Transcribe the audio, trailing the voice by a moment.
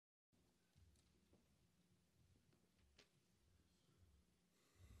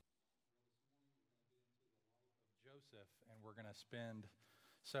Joseph, and we're going to spend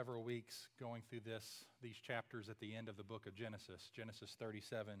several weeks going through these chapters at the end of the book of Genesis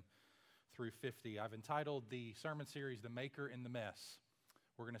 37 through 50. I've entitled the sermon series, The Maker in the Mess.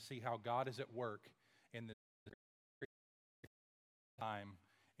 We're going to see how God is at work in the time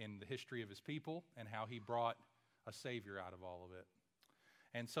in the history of His people and how He brought a Savior out of all of it.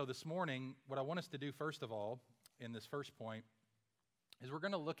 And so this morning, what I want us to do first of all, in this first point, is we're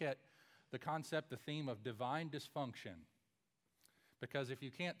going to look at the concept, the theme of divine dysfunction. Because if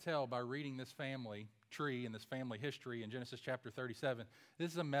you can't tell by reading this family tree and this family history in Genesis chapter 37, this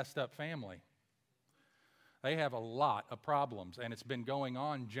is a messed up family. They have a lot of problems, and it's been going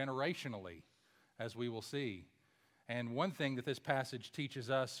on generationally, as we will see. And one thing that this passage teaches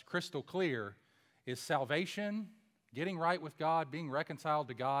us crystal clear is salvation, getting right with God, being reconciled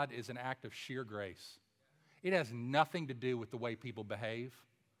to God is an act of sheer grace. It has nothing to do with the way people behave.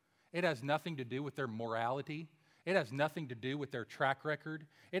 It has nothing to do with their morality. It has nothing to do with their track record.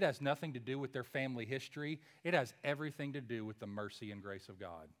 It has nothing to do with their family history. It has everything to do with the mercy and grace of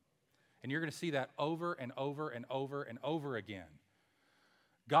God. And you're going to see that over and over and over and over again.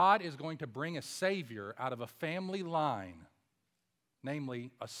 God is going to bring a Savior out of a family line,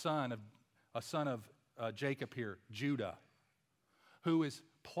 namely a son of Jacob here, Judah, who is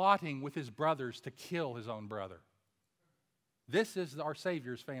plotting with his brothers to kill his own brother. This is our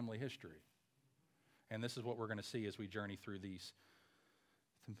Savior's family history. And this is what we're going to see as we journey through these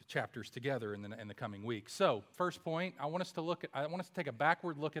chapters together in the coming weeks. So, first point, I want us to take a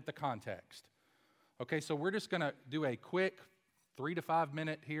backward look at the context. Okay, so we're just going to do a quick 3 to 5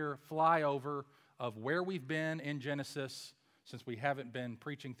 minute here flyover of where we've been in Genesis, since we haven't been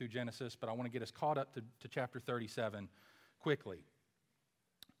preaching through Genesis, but I want to get us caught up to chapter 37 quickly.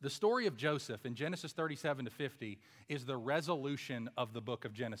 The story of Joseph in Genesis 37 to 50 is the resolution of the book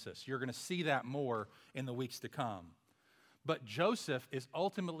of Genesis. You're going to see that more in the weeks to come. But Joseph is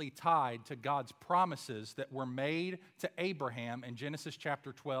ultimately tied to God's promises that were made to Abraham in Genesis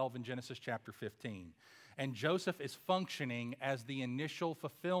chapter 12 and Genesis chapter 15. And Joseph is functioning as the initial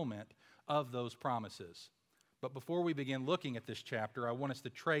fulfillment of those promises. But before we begin looking at this chapter, I want us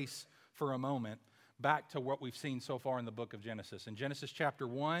to trace for a moment back to what we've seen so far in the book of Genesis. In Genesis chapter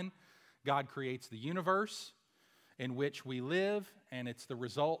 1, God creates the universe in which we live, and it's the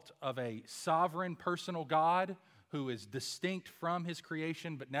result of a sovereign personal God who is distinct from His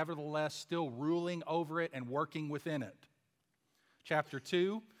creation, but nevertheless still ruling over it and working within it. Chapter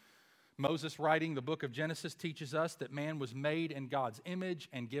 2, Moses writing the book of Genesis teaches us that man was made in God's image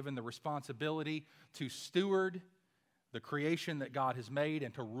and given the responsibility to steward the creation that God has made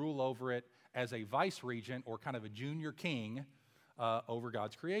and to rule over it as a vice-regent or kind of a junior king over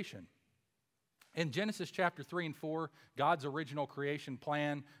God's creation. In Genesis chapter 3 and 4, God's original creation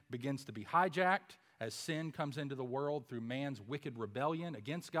plan begins to be hijacked as sin comes into the world through man's wicked rebellion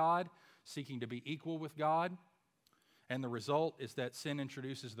against God, seeking to be equal with God. And the result is that sin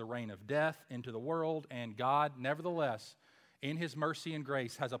introduces the reign of death into the world, and God, nevertheless, in His mercy and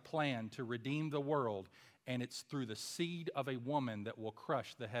grace, has a plan to redeem the world, and it's through the seed of a woman that will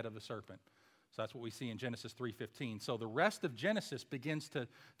crush the head of the serpent. So that's what we see in Genesis 3:15. So the rest of Genesis begins to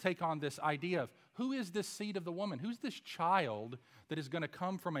take on this idea of who is this seed of the woman? Who's this child that is going to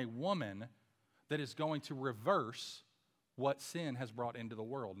come from a woman that is going to reverse what sin has brought into the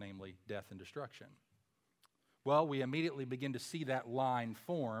world, namely death and destruction? Well, we immediately begin to see that line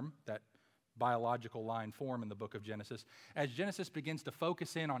form, that biological line form in the book of Genesis, as Genesis begins to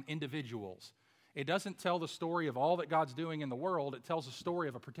focus in on individuals. It doesn't tell the story of all that God's doing in the world. It tells the story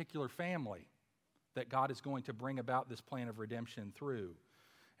of a particular family that God is going to bring about this plan of redemption through.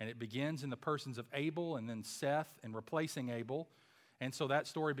 And it begins in the persons of Abel and then Seth and replacing Abel. And so that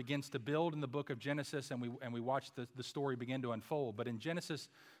story begins to build in the book of Genesis, and we watch the story begin to unfold. But in Genesis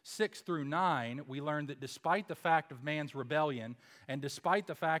 6 through 9, we learn that despite the fact of man's rebellion and despite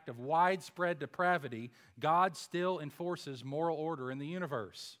the fact of widespread depravity, God still enforces moral order in the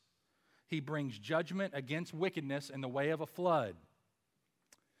universe. He brings judgment against wickedness in the way of a flood.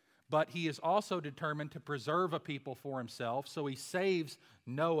 But He is also determined to preserve a people for Himself, so He saves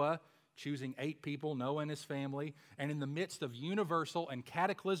Noah, choosing 8 people, Noah and his family, and in the midst of universal and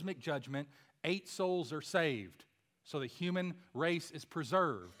cataclysmic judgment, 8 souls are saved. So the human race is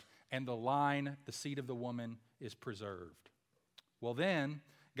preserved, and the line, the seed of the woman, is preserved. Well then,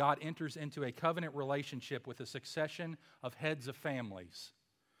 God enters into a covenant relationship with a succession of heads of families.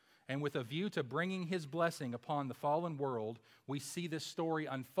 And with a view to bringing His blessing upon the fallen world, we see this story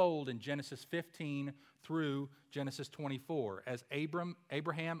unfold in Genesis 15 through Genesis 24, as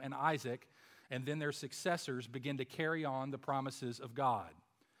Abraham and Isaac and then their successors begin to carry on the promises of God.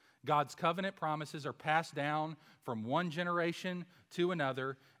 God's covenant promises are passed down from one generation to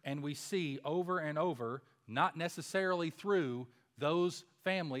another, and we see over and over, not necessarily through those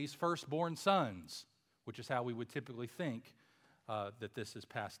families' firstborn sons, which is how we would typically think that this is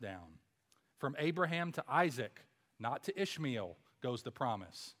passed down. From Abraham to Isaac, not to Ishmael, goes the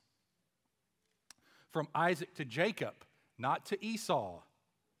promise. From Isaac to Jacob, not to Esau.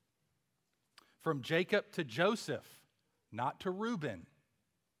 From Jacob to Joseph, not to Reuben.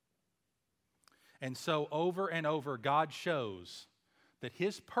 And so over and over, God shows that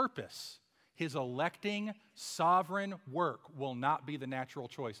his purpose, his electing sovereign work, will not be the natural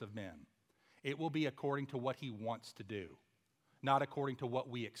choice of men. It will be according to what he wants to do, not according to what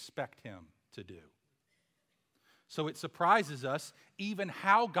we expect him to do. So it surprises us even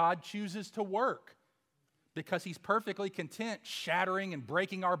how God chooses to work, because he's perfectly content shattering and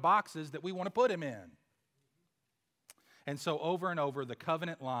breaking our boxes that we want to put him in. And so over and over, the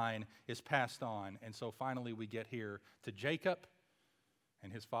covenant line is passed on. And so finally we get here to Jacob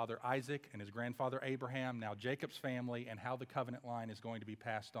and his father Isaac and his grandfather Abraham, now Jacob's family, and how the covenant line is going to be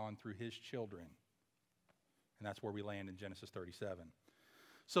passed on through his children. And that's where we land in Genesis 37.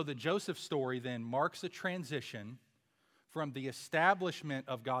 So the Joseph story then marks a transition from the establishment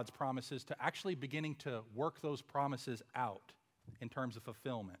of God's promises to actually beginning to work those promises out in terms of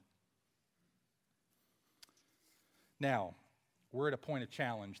fulfillment. Now, we're at a point of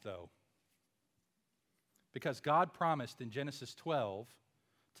challenge, though, because God promised in Genesis 12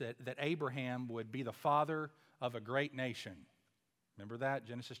 that Abraham would be the father of a great nation. Remember that?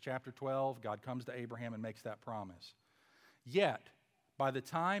 Genesis chapter 12, God comes to Abraham and makes that promise. Yet, by the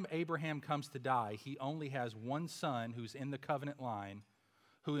time Abraham comes to die, he only has one son who's in the covenant line,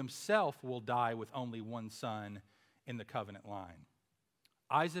 who himself will die with only one son in the covenant line.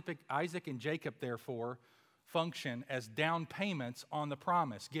 Isaac and Jacob, therefore, function as down payments on the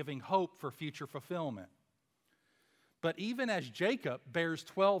promise, giving hope for future fulfillment. But even as Jacob bears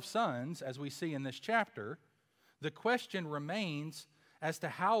 12 sons, as we see in this chapter, the question remains as to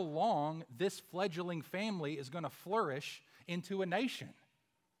how long this fledgling family is going to flourish into a nation.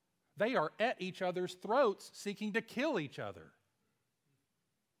 They are at each other's throats, seeking to kill each other.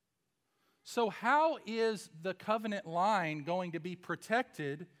 So how is the covenant line going to be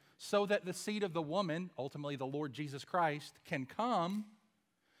protected so that the seed of the woman, ultimately the Lord Jesus Christ, can come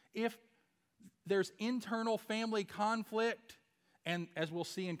if there's internal family conflict, and as we'll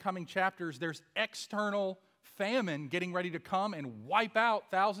see in coming chapters, there's external famine getting ready to come and wipe out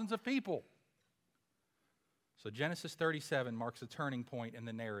thousands of people? So Genesis 37 marks a turning point in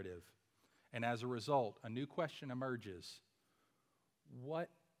the narrative. And as a result, a new question emerges. What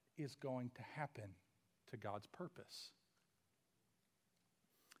is going to happen to God's purpose?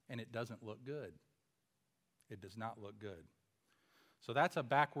 And it doesn't look good. It does not look good. So that's a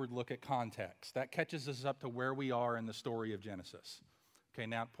backward look at context. That catches us up to where we are in the story of Genesis. Okay,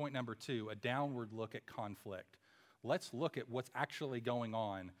 now point number 2, a downward look at conflict. Let's look at what's actually going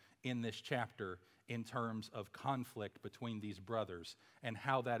on in this chapter in terms of conflict between these brothers and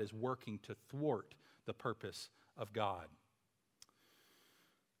how that is working to thwart the purpose of God.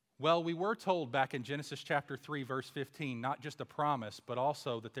 Well, we were told back in Genesis chapter 3, verse 15, not just a promise, but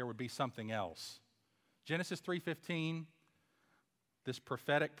also that there would be something else. Genesis 3:15, this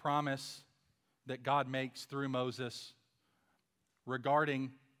prophetic promise that God makes through Moses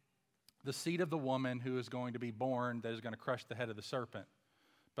regarding the seed of the woman who is going to be born that is going to crush the head of the serpent.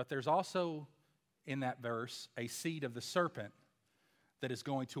 But there's also in that verse a seed of the serpent that is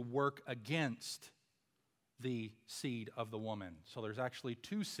going to work against the seed of the woman. So there's actually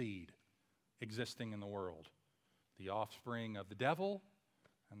two seed existing in the world. The offspring of the devil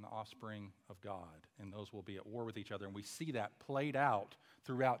and the offspring of God. And those will be at war with each other. And we see that played out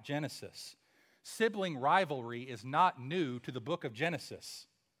throughout Genesis. Sibling rivalry is not new to the book of Genesis,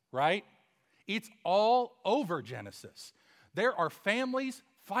 right? It's all over Genesis. There are families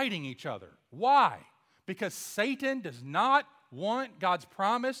fighting each other. Why? Because Satan does not want God's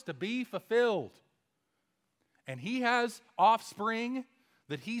promise to be fulfilled. And he has offspring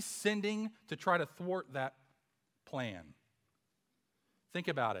that he's sending to try to thwart that plan. Think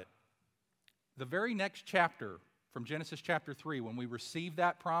about it. The very next chapter from Genesis chapter 3, when we receive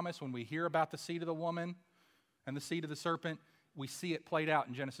that promise, when we hear about the seed of the woman and the seed of the serpent, we see it played out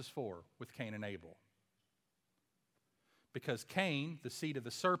in Genesis 4 with Cain and Abel. Because Cain, the seed of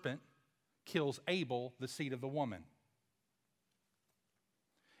the serpent, kills Abel, the seed of the woman.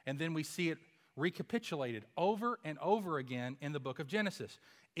 And then we see it recapitulated over and over again in the book of Genesis.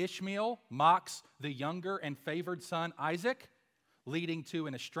 Ishmael mocks the younger and favored son Isaac, leading to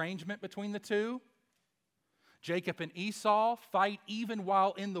an estrangement between the two. Jacob and Esau fight even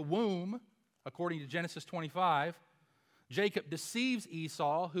while in the womb, according to Genesis 25. Jacob deceives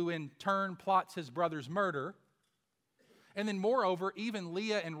Esau, who in turn plots his brother's murder. And then moreover, even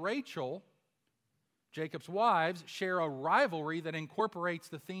Leah and Rachel, Jacob's wives, share a rivalry that incorporates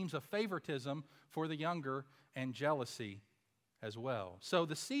the themes of favoritism for the younger and jealousy as well. So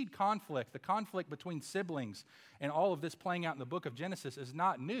the seed conflict, the conflict between siblings, and all of this playing out in the book of Genesis is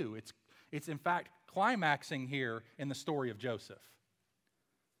not new. It's in fact climaxing here in the story of Joseph.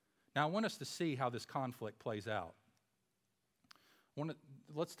 Now I want us to see how this conflict plays out.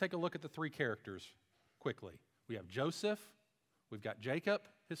 Let's take a look at the three characters quickly. We have Joseph, we've got Jacob,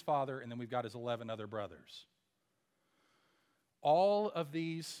 his father, and then we've got his 11 other brothers. All of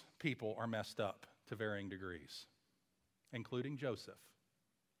these people are messed up to varying degrees, including Joseph.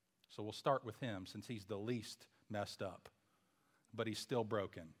 So we'll start with him since he's the least messed up, but he's still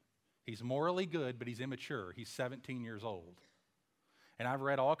broken. He's morally good, but he's immature. He's 17 years old. And I've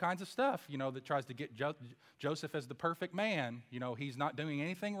read all kinds of stuff, that tries to get Joseph as the perfect man. He's not doing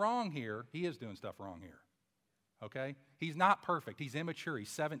anything wrong here. He is doing stuff wrong here. Okay? He's not perfect. He's immature. He's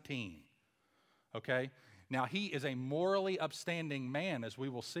 17. Okay? Now, he is a morally upstanding man, as we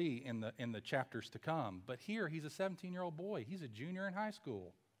will see in the chapters to come. But here, he's a 17-year-old boy. He's a junior in high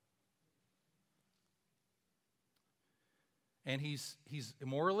school. And he's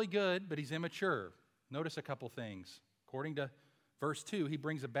morally good, but he's immature. Notice a couple things. According to verse 2, he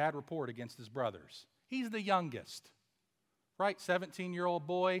brings a bad report against his brothers. He's the youngest, right? 17-year-old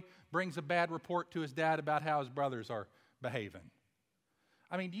boy brings a bad report to his dad about how his brothers are behaving.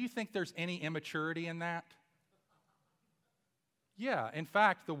 I mean, do you think there's any immaturity in that? Yeah. In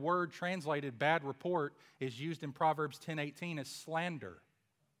fact, the word translated bad report is used in Proverbs 10:18 as slander.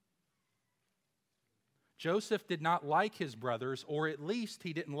 Joseph did not like his brothers, or at least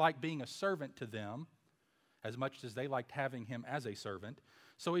he didn't like being a servant to them as much as they liked having him as a servant.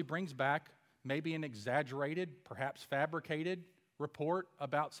 So he brings back maybe an exaggerated, perhaps fabricated report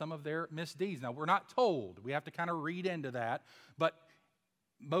about some of their misdeeds. Now, we're not told. We have to kind of read into that. But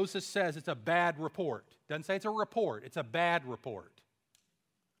Moses says it's a bad report. Doesn't say it's a report. It's a bad report.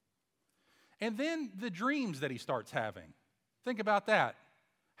 And then the dreams that he starts having. Think about that.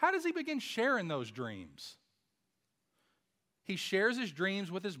 How does he begin sharing those dreams? He shares his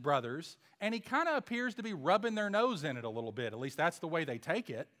dreams with his brothers, and he kind of appears to be rubbing their nose in it a little bit. At least that's the way they take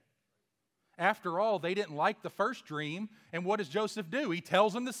it. After all, they didn't like the first dream, and what does Joseph do? He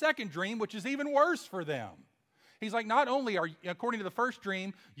tells them the second dream, which is even worse for them. He's like, not only are, according to the first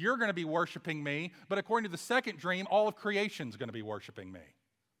dream, you're going to be worshiping me, but according to the second dream, all of creation's going to be worshiping me.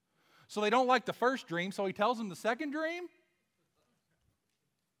 So they don't like the first dream, so he tells them the second dream?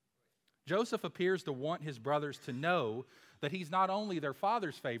 Joseph appears to want his brothers to know that he's not only their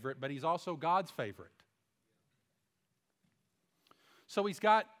father's favorite, but he's also God's favorite. So he's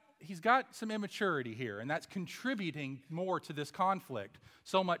got some immaturity here, and that's contributing more to this conflict,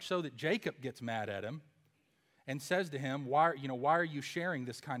 so much so that Jacob gets mad at him and says to him, why are you sharing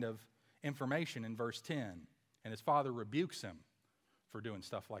this kind of information in verse 10? And his father rebukes him for doing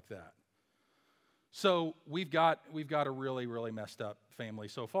stuff like that. So we've got a really, really messed up family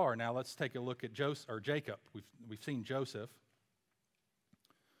so far. Now let's take a look at Jacob. We've seen Joseph.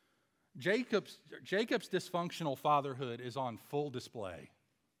 Jacob's dysfunctional fatherhood is on full display.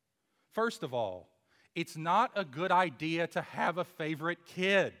 First of all, it's not a good idea to have a favorite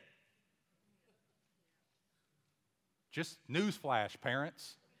kid. Just newsflash,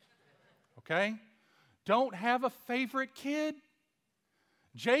 parents. Okay? Don't have a favorite kid.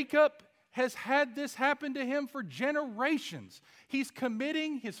 Jacob has had this happen to him for generations. He's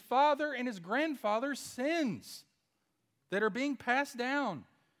committing his father and his grandfather's sins that are being passed down.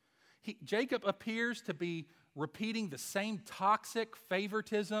 Jacob appears to be repeating the same toxic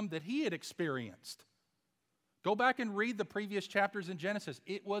favoritism that he had experienced. Go back and read the previous chapters in Genesis.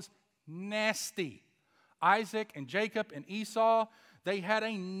 It was nasty. Isaac and Jacob and Esau, they had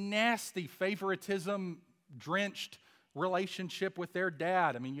a nasty favoritism-drenched relationship with their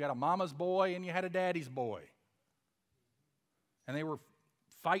dad. I mean, you had a mama's boy and you had a daddy's boy. And they were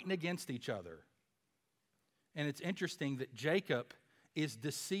fighting against each other. And it's interesting that Jacob is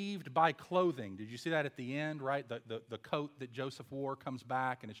deceived by clothing. Did you see that at the end, right? The coat that Joseph wore comes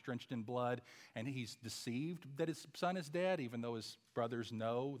back and it's drenched in blood, and he's deceived that his son is dead, even though his brothers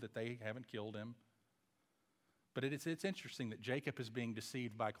know that they haven't killed him. But it's interesting that Jacob is being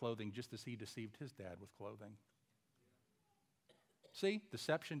deceived by clothing just as he deceived his dad with clothing. See,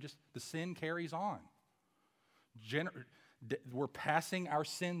 deception, the sin carries on. We're passing our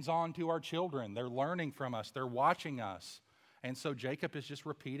sins on to our children. They're learning from us. They're watching us. And so Jacob is just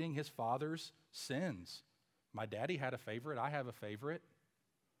repeating his father's sins My daddy had a favorite, I have a favorite.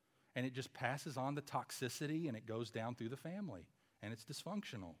 And it just passes on the toxicity and it goes down through the family. And it's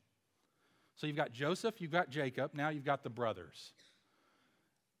dysfunctional. So you've got Joseph, you've got Jacob, now you've got the brothers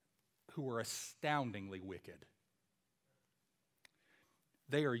who are astoundingly wicked.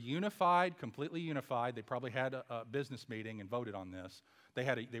 They are unified, completely unified. They probably had a business meeting and voted on this.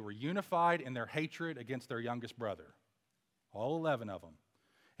 They were unified in their hatred against their youngest brother, all 11 of them.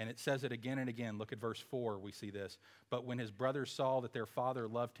 And it says it again and again. Look at verse 4, we see this. But when his brothers saw that their father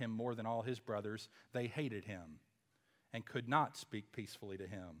loved him more than all his brothers, they hated him and could not speak peacefully to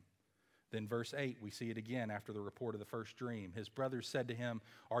him. Then verse 8, we see it again after the report of the first dream. His brothers said to him,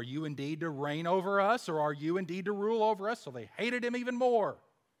 "Are you indeed to reign over us, or are you indeed to rule over us?" So they hated him even more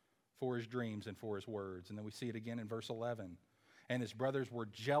for his dreams and for his words. And then we see it again in verse 11. And his brothers were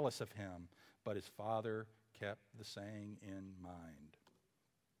jealous of him, but his father kept the saying in mind.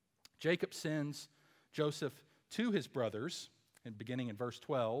 Jacob sends Joseph to his brothers, beginning in verse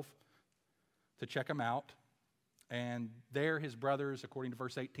 12, to check him out. And there his brothers, according to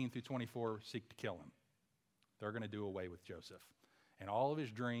verse 18 through 24, seek to kill him. They're going to do away with Joseph and all of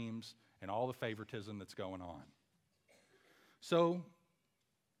his dreams and all the favoritism that's going on. So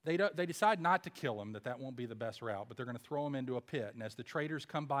they decide not to kill him, that won't be the best route, but they're going to throw him into a pit. And as the traders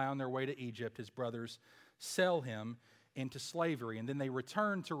come by on their way to Egypt, his brothers sell him into slavery. And then they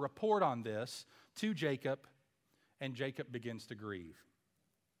return to report on this to Jacob, and Jacob begins to grieve.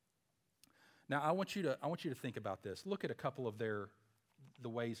 Now, I want you to think about this. Look at a couple of the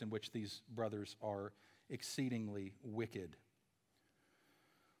ways in which these brothers are exceedingly wicked.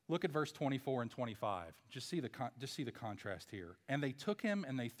 Look at verse 24 and 25. Just see the contrast here. And they took him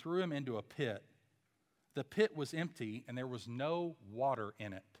and they threw him into a pit. The pit was empty and there was no water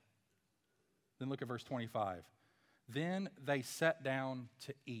in it. Then look at verse 25. Then they sat down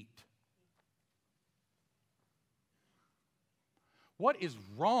to eat. What is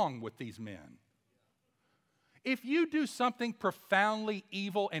wrong with these men? If you do something profoundly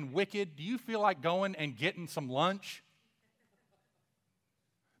evil and wicked, do you feel like going and getting some lunch?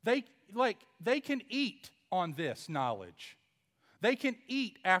 They can eat on this knowledge. They can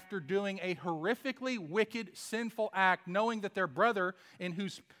eat after doing a horrifically wicked, sinful act, knowing that their brother,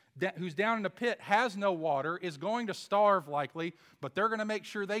 who's down in the pit, has no water, is going to starve likely, but they're going to make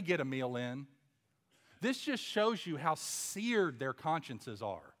sure they get a meal in. This just shows you how seared their consciences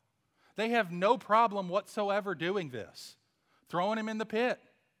are. They have no problem whatsoever doing this. Throwing him in the pit.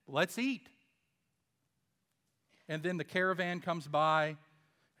 Let's eat. And then the caravan comes by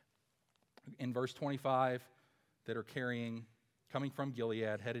in verse 25 that are coming from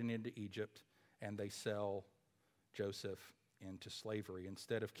Gilead, heading into Egypt, and they sell Joseph into slavery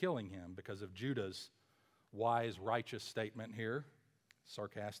instead of killing him because of Judah's wise, righteous statement here.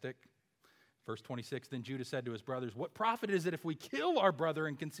 Sarcastic. Verse 26, then Judah said to his brothers, "What profit is it if we kill our brother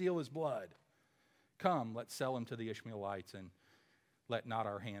and conceal his blood? Come, let's sell him to the Ishmaelites, and let not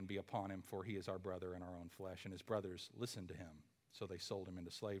our hand be upon him, for he is our brother and our own flesh." And his brothers listened to him, so they sold him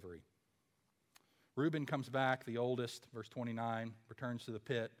into slavery. Reuben comes back, the oldest, verse 29, returns to the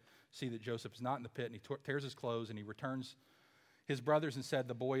pit. See that Joseph is not in the pit, and he tears his clothes, and he returns his brothers and said,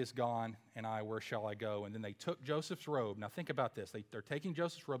 "The boy is gone, and where shall I go?" And then they took Joseph's robe. Now think about this. They're taking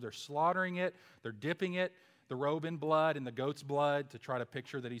Joseph's robe, they're slaughtering it, they're dipping the robe in blood, in the goat's blood, to try to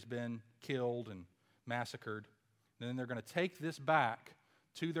picture that he's been killed and massacred. And then they're going to take this back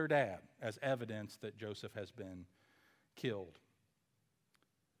to their dad as evidence that Joseph has been killed.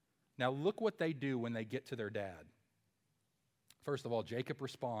 Now look what they do when they get to their dad. First of all, Jacob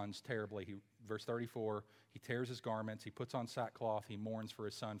responds terribly. Verse 34, he tears his garments, he puts on sackcloth, he mourns for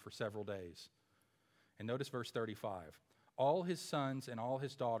his son for several days. And notice verse 35. All his sons and all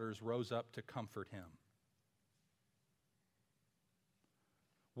his daughters rose up to comfort him.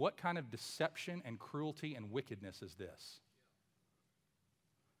 What kind of deception and cruelty and wickedness is this?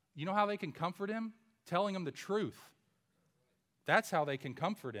 You know how they can comfort him? Telling him the truth. That's how they can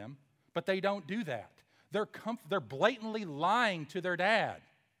comfort him, but they don't do that. They're blatantly lying to their dad.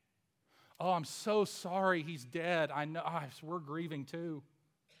 "Oh, I'm so sorry he's dead. I know, we're grieving too.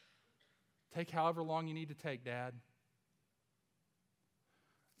 Take however long you need to take, Dad."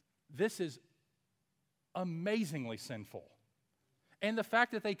 This is amazingly sinful. And the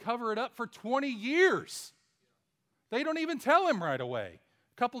fact that they cover it up for 20 years. They don't even tell him right away.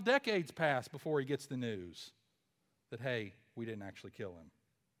 A couple decades pass before he gets the news that, hey, we didn't actually kill him.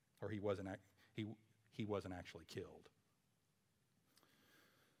 Or he wasn't actually killed.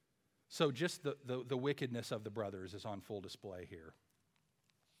 So just the wickedness of the brothers is on full display here.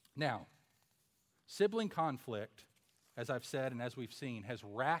 Now, sibling conflict, as I've said and as we've seen, has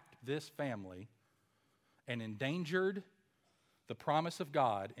racked this family and endangered the promise of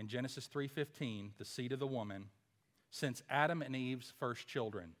God in Genesis 3:15, the seed of the woman, since Adam and Eve's first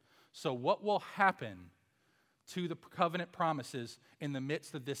children. So what will happen to the covenant promises in the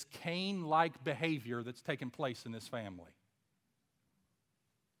midst of this Cain-like behavior that's taken place in this family?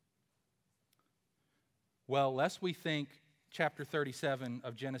 Well, lest we think chapter 37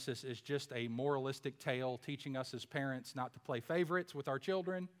 of Genesis is just a moralistic tale teaching us as parents not to play favorites with our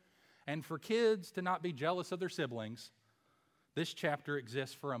children and for kids to not be jealous of their siblings, this chapter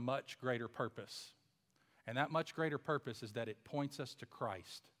exists for a much greater purpose. And that much greater purpose is that it points us to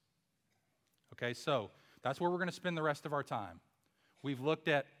Christ. Okay, so that's where we're going to spend the rest of our time. We've looked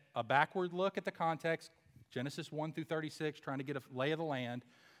at a backward look at the context, Genesis 1 through 36, trying to get a lay of the land.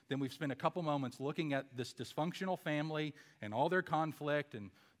 Then we've spent a couple moments looking at this dysfunctional family and all their conflict and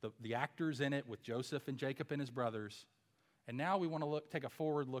the actors in it with Joseph and Jacob and his brothers. And now we want to take a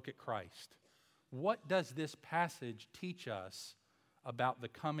forward look at Christ. What does this passage teach us about the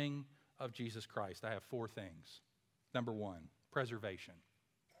coming of Jesus Christ? I have 4 things. Number 1, preservation.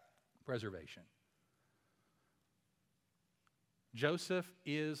 Preservation. Joseph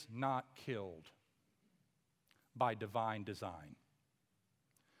is not killed by divine design.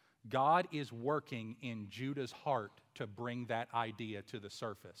 God is working in Judah's heart to bring that idea to the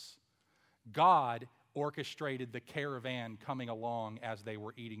surface. God orchestrated the caravan coming along as they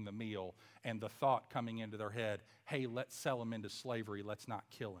were eating the meal and the thought coming into their head, hey, let's sell him into slavery, let's not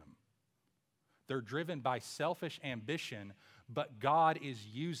kill him. They're driven by selfish ambition, but God is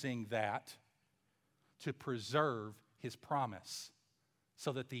using that to preserve his promise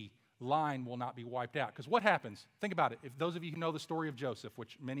so that the line will not be wiped out. Because what happens? Think about it. If those of you who know the story of Joseph,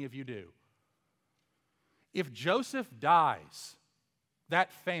 which many of you do, if Joseph dies,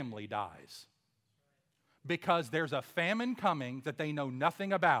 that family dies. Because there's a famine coming that they know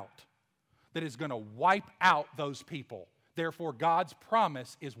nothing about that is going to wipe out those people. Therefore, God's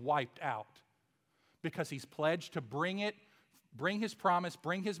promise is wiped out. Because he's pledged to bring his promise,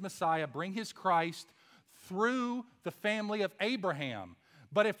 bring his Messiah, bring his Christ through the family of Abraham.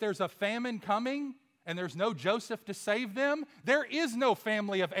 But if there's a famine coming and there's no Joseph to save them, there is no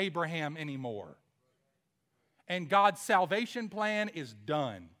family of Abraham anymore. And God's salvation plan is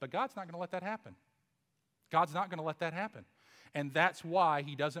done. But God's not going to let that happen. God's not going to let that happen. And that's why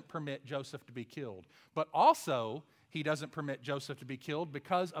he doesn't permit Joseph to be killed. But also, he doesn't permit Joseph to be killed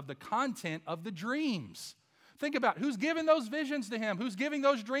because of the content of the dreams. Think about who's giving those visions to him, who's giving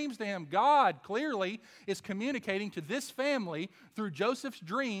those dreams to him. God clearly is communicating to this family through Joseph's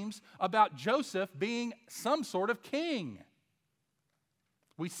dreams about Joseph being some sort of king.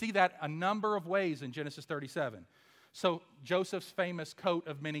 We see that a number of ways in Genesis 37. So Joseph's famous coat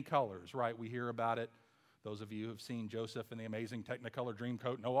of many colors, right? We hear about it. Those of you who have seen Joseph in the amazing Technicolor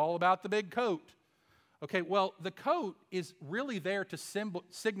Dreamcoat know all about the big coat. Okay, well, the coat is really there to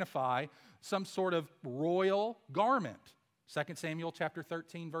signify some sort of royal garment. 2 Samuel chapter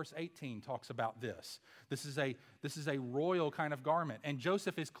 13, verse 18 talks about this. This is a royal kind of garment. And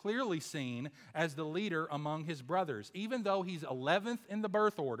Joseph is clearly seen as the leader among his brothers. Even though he's 11th in the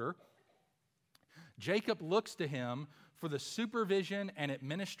birth order, Jacob looks to him for the supervision and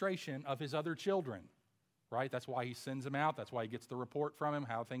administration of his other children. Right? That's why he sends them out. That's why he gets the report from him.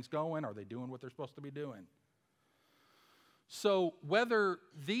 How things going? Are they doing what they're supposed to be doing? So whether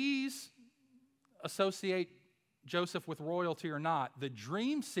these associate Joseph with royalty or not, the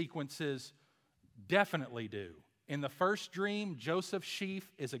dream sequences definitely do. In the first dream, Joseph's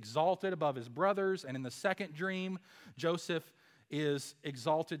sheaf is exalted above his brothers. And in the second dream, Joseph is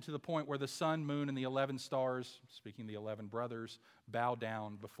exalted to the point where the sun, moon, and the 11 stars, speaking the 11 brothers, bow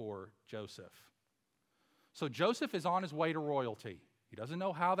down before Joseph. So Joseph is on his way to royalty. He doesn't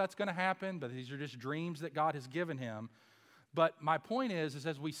know how that's going to happen, but these are just dreams that God has given him. But my point is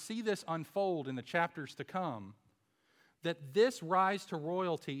as we see this unfold in the chapters to come, that this rise to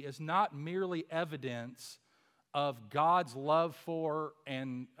royalty is not merely evidence of God's love for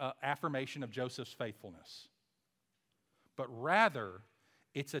and affirmation of Joseph's faithfulness, but rather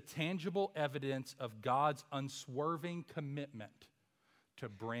it's a tangible evidence of God's unswerving commitment to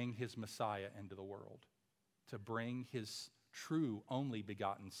bring his Messiah into the world, to bring his true only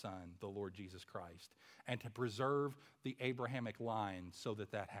begotten Son, the Lord Jesus Christ, and to preserve the Abrahamic line so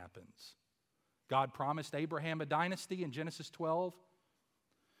that that happens. God promised Abraham a dynasty in Genesis 12,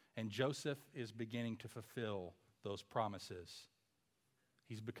 and Joseph is beginning to fulfill those promises.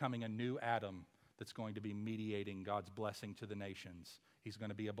 He's becoming a new Adam that's going to be mediating God's blessing to the nations. He's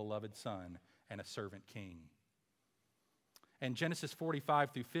going to be a beloved son and a servant king. And Genesis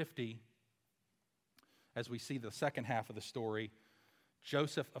 45 through 50, as we see the second half of the story,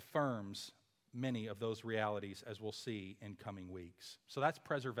 Joseph affirms many of those realities, as we'll see in coming weeks. So that's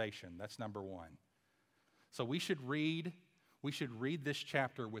preservation. That's number one. So we should read this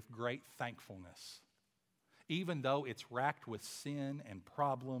chapter with great thankfulness. Even though it's racked with sin and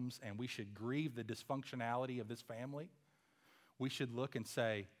problems, and we should grieve the dysfunctionality of this family, we should look and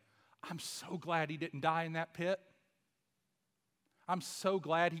say, I'm so glad he didn't die in that pit. I'm so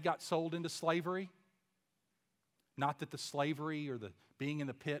glad he got sold into slavery. Not that the slavery or the being in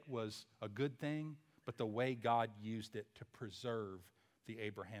the pit was a good thing, but the way God used it to preserve the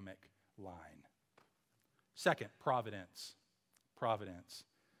Abrahamic line. Second, providence. Providence.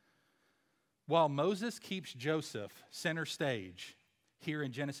 While Moses keeps Joseph center stage here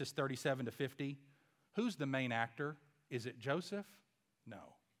in Genesis 37 to 50, who's the main actor? Is it Joseph?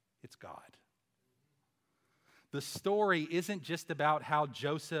 No, it's God. The story isn't just about how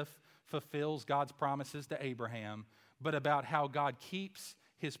Joseph fulfills God's promises to Abraham, but about how God keeps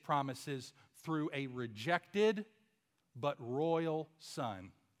his promises through a rejected but royal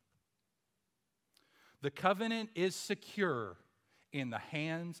son. The covenant is secure in the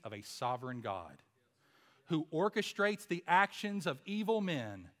hands of a sovereign God who orchestrates the actions of evil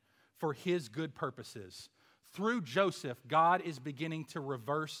men for his good purposes. Through Joseph, God is beginning to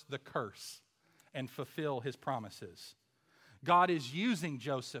reverse the curse and fulfill his promises. God is using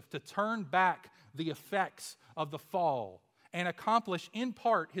Joseph to turn back the effects of the fall and accomplish in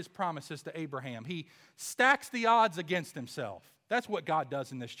part his promises to Abraham. He stacks the odds against himself. That's what God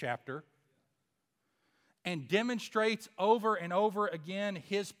does in this chapter. And demonstrates over and over again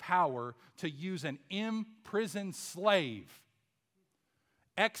his power to use an imprisoned slave,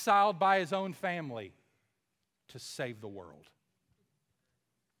 exiled by his own family, to save the world.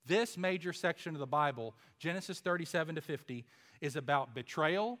 This major section of the Bible, Genesis 37 to 50, is about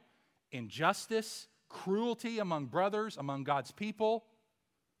betrayal, injustice, cruelty among brothers, among God's people.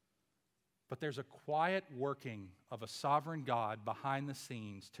 But there's a quiet working of a sovereign God behind the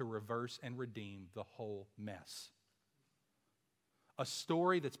scenes to reverse and redeem the whole mess. A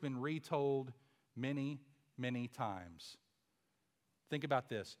story that's been retold many, many times. Think about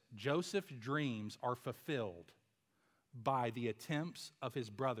this. Joseph's dreams are fulfilled by the attempts of his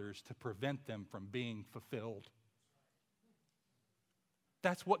brothers to prevent them from being fulfilled.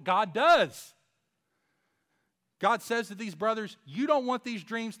 That's what God does. God says to these brothers, you don't want these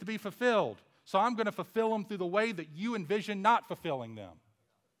dreams to be fulfilled, so I'm going to fulfill them through the way that you envision not fulfilling them.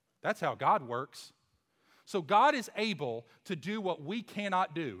 That's how God works. So God is able to do what we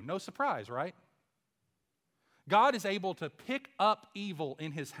cannot do. No surprise, right? God is able to pick up evil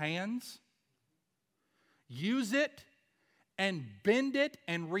in his hands, use it, and bend it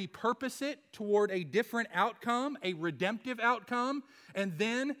and repurpose it toward a different outcome, a redemptive outcome. And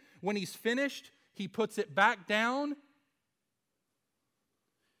then when he's finished, he puts it back down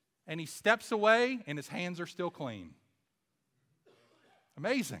and he steps away and his hands are still clean.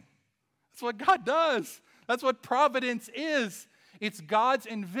 Amazing. That's what God does. That's what providence is. It's God's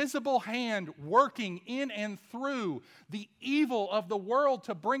invisible hand working in and through the evil of the world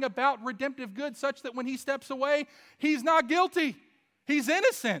to bring about redemptive good, such that when he steps away, he's not guilty. He's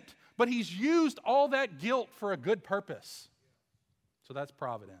innocent, but he's used all that guilt for a good purpose. So that's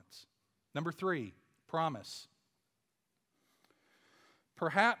providence. Number 3, promise.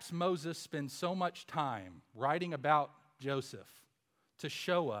 Perhaps Moses spends so much time writing about Joseph to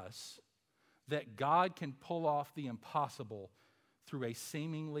show us that God can pull off the impossible through a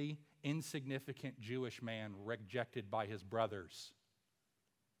seemingly insignificant Jewish man rejected by his brothers.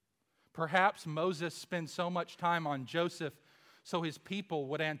 Perhaps Moses spends so much time on Joseph so his people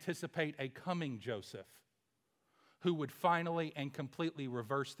would anticipate a coming Joseph who would finally and completely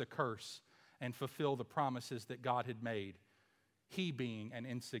reverse the curse and fulfill the promises that God had made, he being an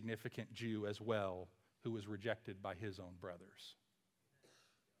insignificant Jew as well who was rejected by his own brothers.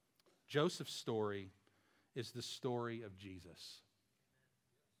 Joseph's story is the story of Jesus.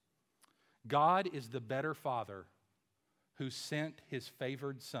 God is the better father who sent his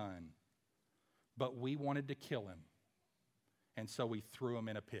favored son, but we wanted to kill him, and so we threw him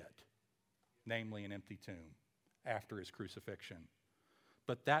in a pit, namely an empty tomb, after his crucifixion.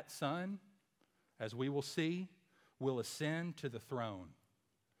 But that son, as we will see, will ascend to the throne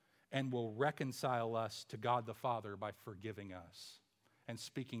and will reconcile us to God the Father by forgiving us and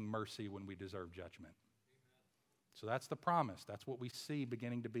speaking mercy when we deserve judgment. So that's the promise. That's what we see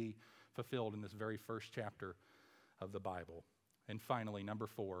beginning to be fulfilled in this very first chapter of the Bible. And finally, number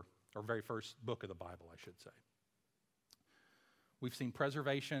 4, or very first book of the Bible, I should say. We've seen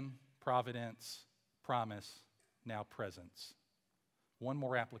preservation, providence, promise, now presence. One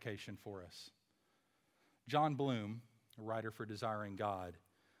more application for us. John Bloom, a writer for Desiring God,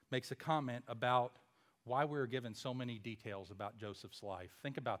 makes a comment about why we're given so many details about Joseph's life.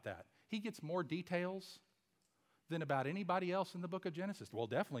 Think about that. He gets more details than about anybody else in the book of Genesis. Well,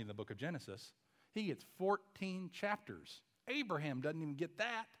 definitely in the book of Genesis. He gets 14 chapters. Abraham doesn't even get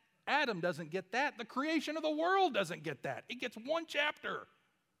that. Adam doesn't get that. The creation of the world doesn't get that. It gets 1 chapter.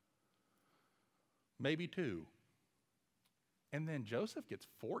 Maybe 2. And then Joseph gets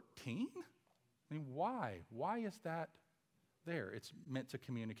 14? I mean, why? Why is that there? It's meant to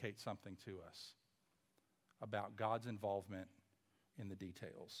communicate something to us about God's involvement in the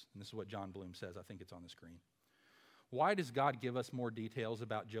details. And this is what John Bloom says. I think it's on the screen. Why does God give us more details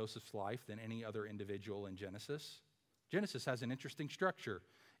about Joseph's life than any other individual in Genesis? Genesis has an interesting structure.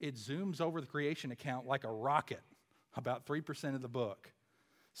 It zooms over the creation account like a rocket, about 3% of the book.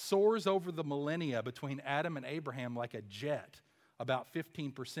 Soars over the millennia between Adam and Abraham like a jet, about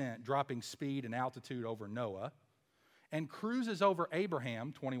 15%, dropping speed and altitude over Noah. And cruises over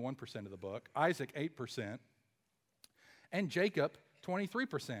Abraham, 21% of the book, Isaac, 8%, and Jacob,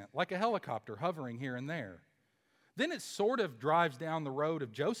 23%, like a helicopter hovering here and there. Then it sort of drives down the road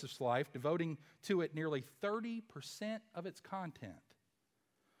of Joseph's life, devoting to it nearly 30% of its content.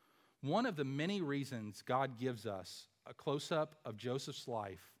 One of the many reasons God gives us a close-up of Joseph's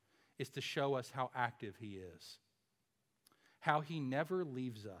life is to show us how active he is, how he never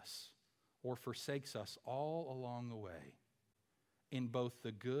leaves us or forsakes us all along the way in both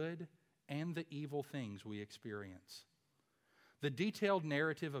the good and the evil things we experience. The detailed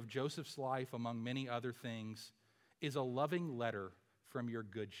narrative of Joseph's life, among many other things, is a loving letter from your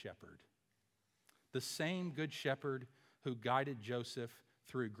good shepherd. The same good shepherd who guided Joseph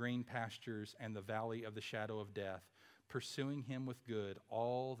through green pastures and the valley of the shadow of death, pursuing him with good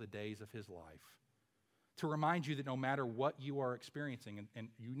all the days of his life. To remind you that no matter what you are experiencing, and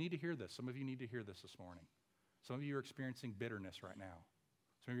you need to hear this, some of you need to hear this morning. Some of you are experiencing bitterness right now.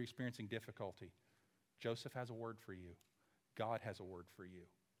 Some of you are experiencing difficulty. Joseph has a word for you. God has a word for you,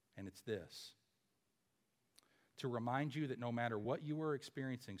 and it's this: to remind you that no matter what you are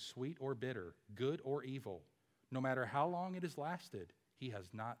experiencing, sweet or bitter, good or evil, no matter how long it has lasted, he has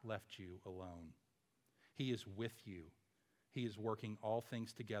not left you alone. He is with you. He is working all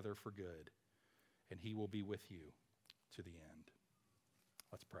things together for good, and he will be with you to the end.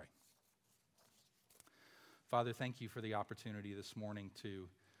 Let's pray. Father, thank you for the opportunity this morning to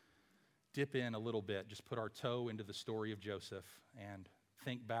dip in a little bit, just put our toe into the story of Joseph and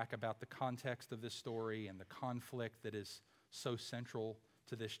think back about the context of this story and the conflict that is so central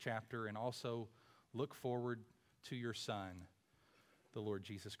to this chapter, and also look forward to your Son, the Lord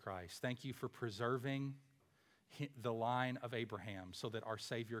Jesus Christ. Thank you for preserving the line of Abraham so that our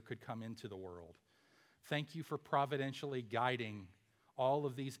Savior could come into the world. Thank you for providentially guiding all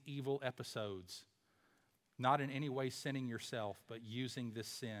of these evil episodes, not in any way sinning yourself, but using this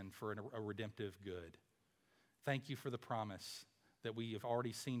sin for a redemptive good. Thank you for the promise that we have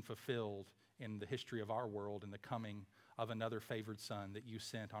already seen fulfilled in the history of our world and the coming of another favored Son that you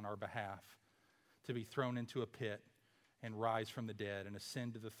sent on our behalf to be thrown into a pit and rise from the dead and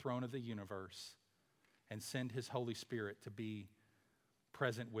ascend to the throne of the universe and send his Holy Spirit to be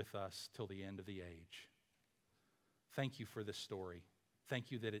present with us till the end of the age. Thank you for this story.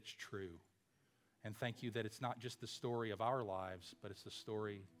 Thank you that it's true. And thank you that it's not just the story of our lives, but it's the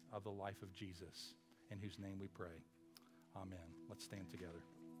story of the life of Jesus, in whose name we pray. Amen. Let's stand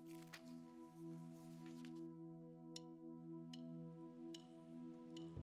together.